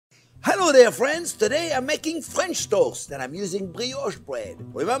Hello there, friends. Today I'm making French toast and I'm using brioche bread.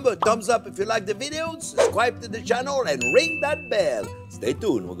 Remember, thumbs up if you like the video, subscribe to the channel and ring that bell. Stay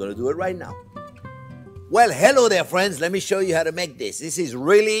tuned, we're gonna do it right now. Well, hello there, friends. Let me show you how to make this. This is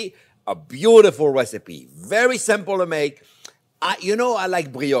really a beautiful recipe. Very simple to make. I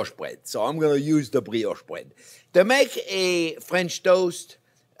like brioche bread, so I'm gonna use the brioche bread. To make a French toast,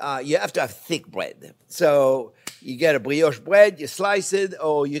 you have to have thick bread. So you get a brioche bread, you slice it,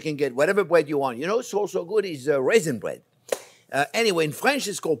 or you can get whatever bread you want. You know, it's also good is raisin bread. Anyway, in French,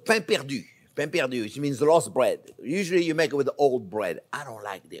 it's called pain perdu. Pain perdu, which means lost bread. Usually you make it with the old bread. I don't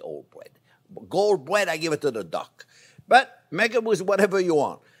like the old bread. Gold bread, I give it to the duck. But make it with whatever you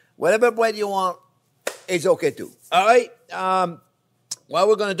want. Whatever bread you want, it's okay too. All right? What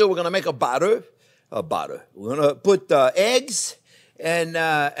we're going to do, we're going to make a batter. We're going to put eggs. And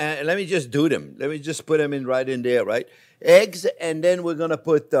let me just do them. Let me just put them right in there, right? Eggs, and then we're going to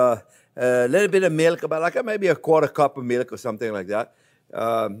put a little bit of milk, about like maybe a quarter cup of milk or something like that.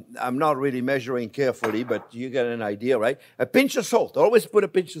 I'm not really measuring carefully, but you get an idea, right? A pinch of salt. Always put a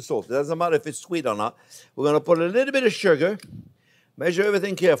pinch of salt. It doesn't matter if it's sweet or not. We're going to put a little bit of sugar. Measure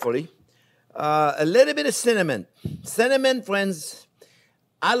everything carefully. A little bit of cinnamon. Cinnamon, friends,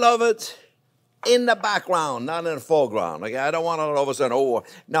 I love it. In the background, not in the foreground. Okay, I don't want it all of a sudden. Oh,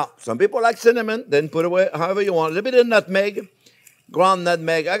 now some people like cinnamon. Then put away however you want. A little bit of nutmeg, ground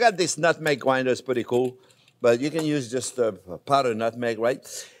nutmeg. I got this nutmeg grinder. It's pretty cool, but you can use just a powdered nutmeg, right?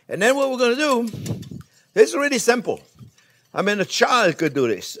 And then what we're gonna do? This is really simple. I mean, a child could do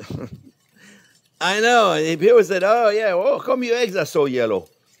this. I know. And people said, "Oh yeah, well, how come your eggs are so yellow?"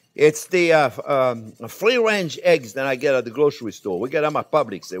 It's the free-range eggs that I get at the grocery store. We get them at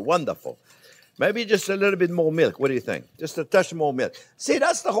Publix. They're wonderful. Maybe just a little bit more milk. What do you think? Just a touch more milk. See,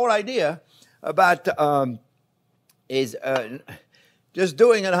 that's the whole idea about just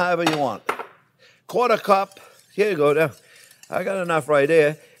doing it however you want. Quarter cup. Here you go. There. I got enough right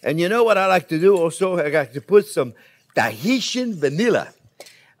there. And you know what I like to do also? I like to put some Tahitian vanilla.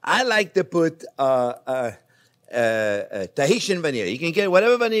 I like to put Tahitian vanilla. You can get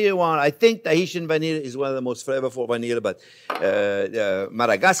whatever vanilla you want. I think Tahitian vanilla is one of the most flavorful vanilla, but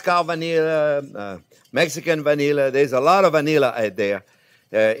Madagascar vanilla, Mexican vanilla, there's a lot of vanilla out there.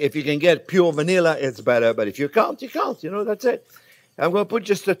 If you can get pure vanilla, it's better, but if you can't, you can't. You know, that's it. I'm going to put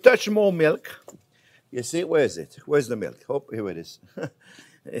just a touch more milk. You see, where is it? Where's the milk? Oh, here it is.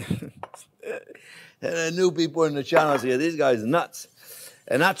 And the new people in the channel say, this guy's nuts.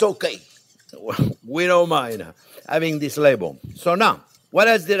 And that's okay. We don't mind having this label. So now, what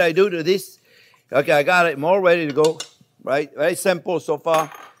else did I do to this? Okay, I got it more ready to go, right? Very simple so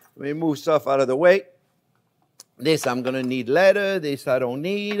far. Let me move stuff out of the way. This I'm going to need later. This I don't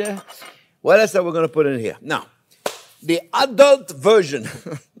need. What else are we going to put in here? Now, the adult version.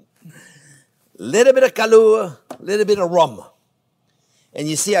 Little bit of Kahlua, little bit of rum. And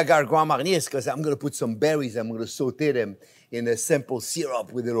you see I got Grand Marniers because I'm going to put some berries. I'm going to saute them in a simple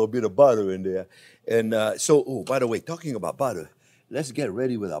syrup with a little bit of butter in there. And oh, by the way, talking about butter, let's get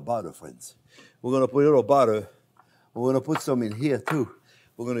ready with our butter, friends. We're going to put a little butter. We're going to put some in here, too.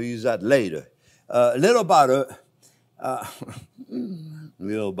 We're going to use that later. Little butter.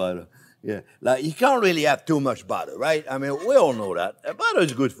 Little butter. Yeah. Like, you can't really have too much butter, right? I mean, we all know that. Butter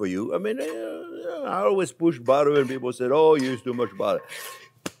is good for you. I mean, I always push butter, and people said, oh, you use too much butter.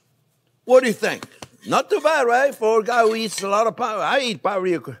 What do you think? Not too bad, right? For a guy who eats a lot of powder. I eat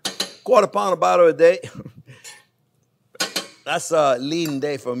probably a quarter pound of butter a day. That's a lean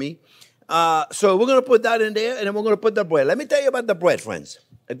day for me. So we're going to put that in there, and then we're going to put the bread. Let me tell you about the bread, friends.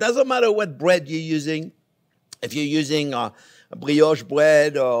 It doesn't matter what bread you're using. If you're using brioche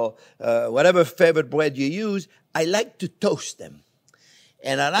bread or whatever favorite bread you use, I like to toast them.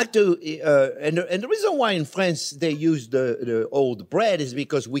 And I like to, and the reason why in France they use the old bread is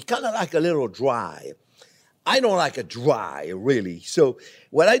because we kind of like a little dry. I don't like it dry, really. So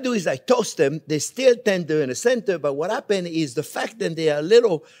what I do is I toast them. They still tender in the center, but what happens is the fact that they are a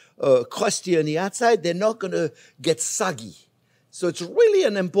little crusty on the outside, they're not going to get soggy. So it's really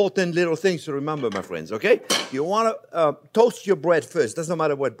an important little thing to remember, my friends, okay? You want to toast your bread first. Doesn't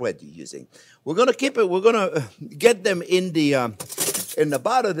matter what bread you're using. We're going to keep it. We're going to get them in the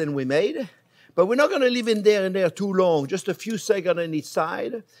batter that we made, but we're not going to leave in there too long, just a few seconds on each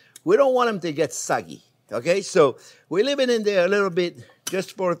side. We don't want them to get soggy, okay? So we leave it in there a little bit,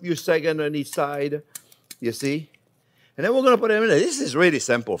 just for a few seconds on each side, you see? And then we're going to put them in there. This is really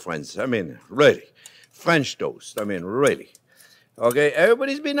simple, friends. I mean, really. French toast. I mean, really. Okay,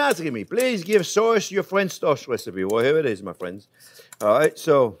 everybody's been asking me, please give source your French toast recipe. Well, here it is, my friends. All right,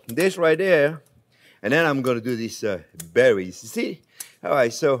 so this right there, and then I'm going to do these berries. You see? All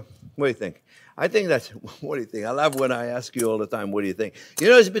right, so What do you think? I think that's, what do you think? I love when I ask you all the time, what do you think? You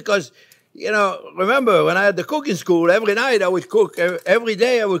know, it's because, you know, remember when I had the cooking school, every night I would cook, every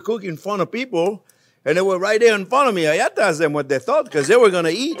day I would cook in front of people, and they were right there in front of me. I had to ask them what they thought, because they were going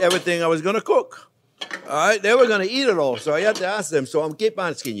to eat everything I was going to cook. All right? They were going to eat it all, so I had to ask them. So I'm keep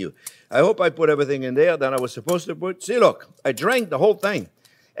asking you. I hope I put everything in there that I was supposed to put. See, look, I drank the whole thing.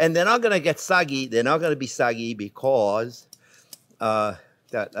 And they're not going to get saggy. They're not going to be saggy because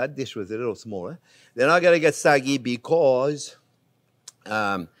that dish was a little smaller. They're not going to get saggy because,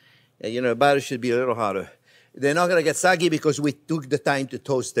 you know, batter should be a little hotter. They're not going to get saggy because we took the time to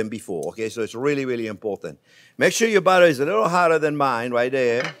toast them before, okay? So it's really, really important. Make sure your butter is a little hotter than mine right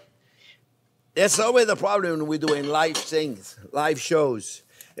there. That's always the problem when we're doing live things, live shows.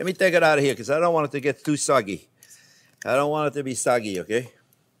 Let me take it out of here because I don't want it to get too soggy. I don't want it to be soggy, okay?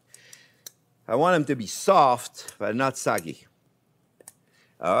 I want them to be soft, but not soggy.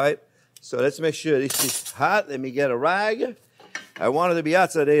 All right? So let's make sure this is hot. Let me get a rag. I want it to be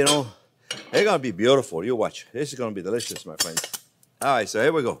hot so they, you know, they're going to be beautiful. You watch. This is going to be delicious, my friends. All right, so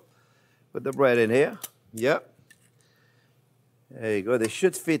here we go. Put the bread in here. Yep. There you go. They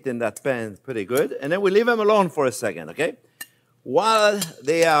should fit in that pan pretty good. And then we leave them alone for a second, okay? While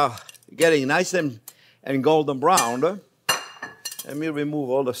they are getting nice and golden brown, let me remove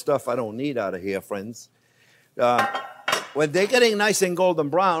all the stuff I don't need out of here, friends. When they're getting nice and golden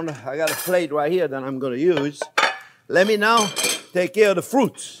brown, I got a plate right here that I'm going to use. Let me now take care of the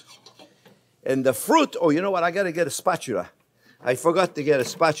fruits. And the fruit, oh, you know what? I got to get a spatula. I forgot to get a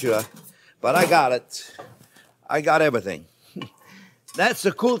spatula, but I got it. I got everything. That's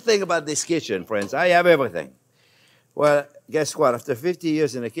the cool thing about this kitchen, friends. I have everything. Well, guess what? After 50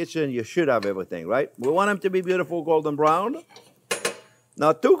 years in the kitchen, you should have everything, right? We want them to be beautiful golden brown.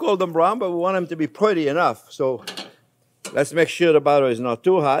 Not too golden brown, but we want them to be pretty enough. So let's make sure the butter is not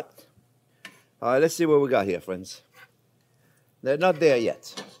too hot. All right, let's see what we got here, friends. They're not there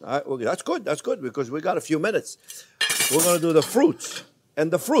yet. All right, well, that's good, because we got a few minutes. We're going to do the fruits.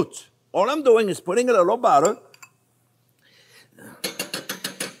 And the fruit, all I'm doing is putting a little butter.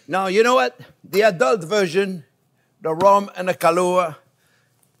 Now, you know what? The adult version, the rum and the Kahlua,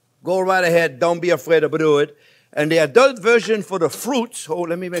 go right ahead. Don't be afraid to do it. And the adult version for the fruits, oh,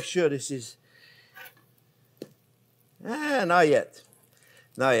 let me make sure this is, not yet.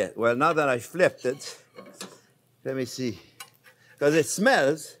 Not yet. Well, now that I flipped it, let me see. Because it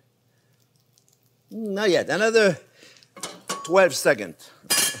smells, not yet. Another 12 seconds.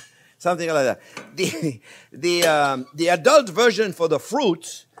 Something like that. The adult version for the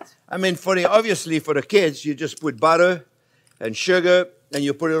fruits, I mean, obviously for the kids, you just put butter and sugar, and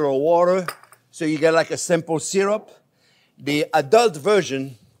you put a little water, so you get like a simple syrup. The adult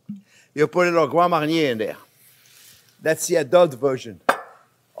version, you put a little Grand Marnier in there. That's the adult version.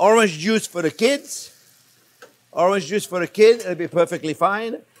 Orange juice for the kids. Orange juice for the kids, it'll be perfectly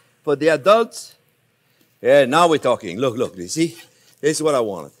fine. For the adults, yeah, now we're talking. Look, you see? This is what I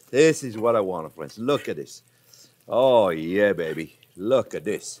wanted. This is what I wanted, friends. Look at this. Oh, yeah, baby. Look at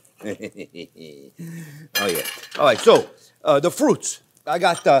this. Oh, yeah. All right, so the fruits. I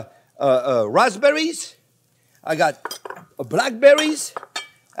got raspberries. I got blackberries.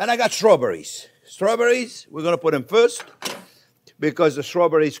 And I got strawberries. Strawberries, we're going to put them first because the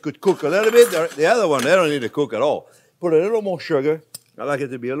strawberries could cook a little bit. The other one, they don't need to cook at all. Put a little more sugar. I like it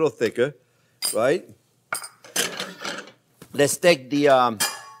to be a little thicker, right? Let's take the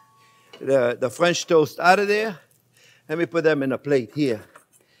French toast out of there. Let me put them in a plate here.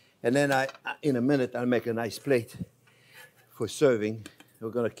 And then in a minute, I'll make a nice plate for serving. We're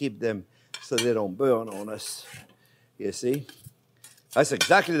going to keep them so they don't burn on us. You see? That's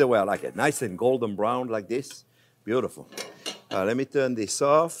exactly the way I like it. Nice and golden brown like this. Beautiful. Let me turn this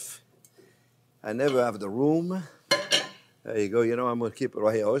off. I never have the room. There you go. You know, I'm going to keep it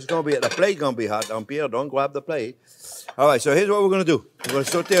right here. Oh, it's going to be, the plate going to be hot. Jean-Pierre, don't grab the plate. All right, so here's what we're going to do. We're going to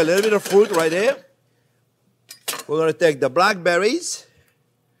saute a little bit of fruit right there. We're going to take the blackberries.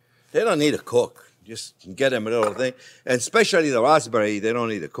 They don't need to cook. Just get them a little thing. And especially the raspberry, they don't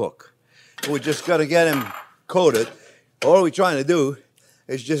need to cook. We just got to get them coated. All we're trying to do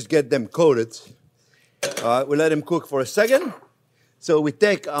is just get them coated. All right, we let them cook for a second. So we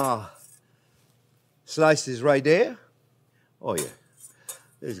take our slices right there. Oh, yeah.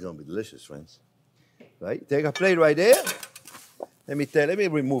 This is going to be delicious, friends. Right? Take a plate right there. Let me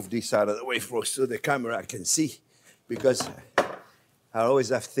remove this out of the way first so the camera can see, because I always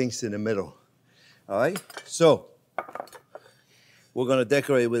have things in the middle. All right? So we're going to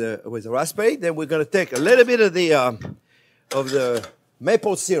decorate with a raspberry. Then we're going to take a little bit of the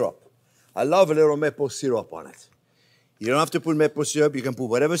maple syrup. I love a little maple syrup on it. You don't have to put maple syrup. You can put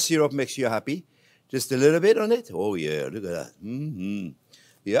whatever syrup makes you happy. Just a little bit on it. Oh, yeah, look at that. Mm-hmm.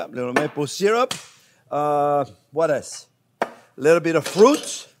 Yeah, little maple syrup. What else? A little bit of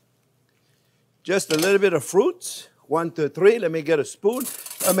fruit. Just a little bit of fruit. 1, 2, 3. Let me get a spoon.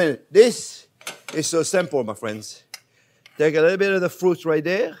 I mean, this is so simple, my friends. Take a little bit of the fruit right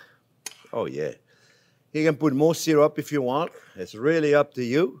there. Oh, yeah. You can put more syrup if you want. It's really up to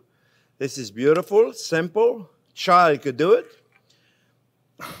you. This is beautiful, simple. Child could do it.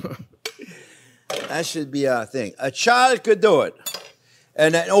 That should be our thing. A child could do it.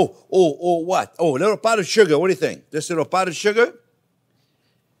 And then, what? Oh, a little powdered sugar. What do you think? Just a little powdered sugar?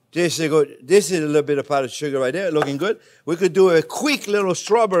 This is good. This is a little bit of powdered sugar right there, looking good. We could do a quick little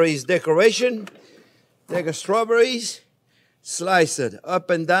strawberries decoration. Take a strawberries, slice it up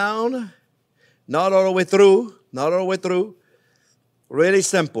and down. Not all the way through. Not all the way through. Really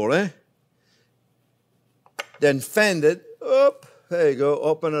simple, eh? Then fend it up. There you go.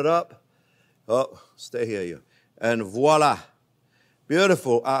 Open it up. Oh, stay here, you. And voila.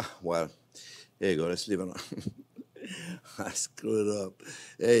 Beautiful. Well, there you go. Let's leave it on. I screwed it up.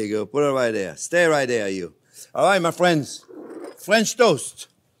 There you go. Put it right there. Stay right there, you. All right, my friends. French toast.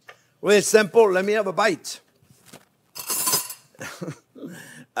 Really simple. Let me have a bite.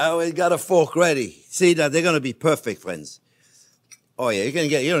 I always got a fork ready. See that they're going to be perfect, friends. Oh, yeah.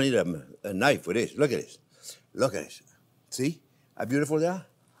 You don't need a knife for this. Look at this. Look at this. See how beautiful they are?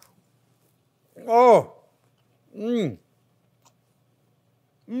 Oh. Mmm.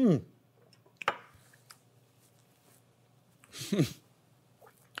 Mmm.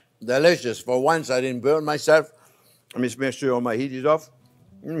 Delicious. For once, I didn't burn myself. Let me make sure all my heat is off.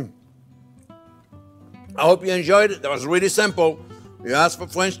 I hope you enjoyed it. That was really simple. You asked for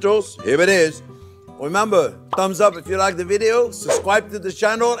French toast, here it is. Remember, thumbs up if you like the video, subscribe to the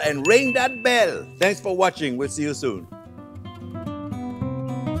channel, and ring that bell. Thanks for watching. We'll see you soon.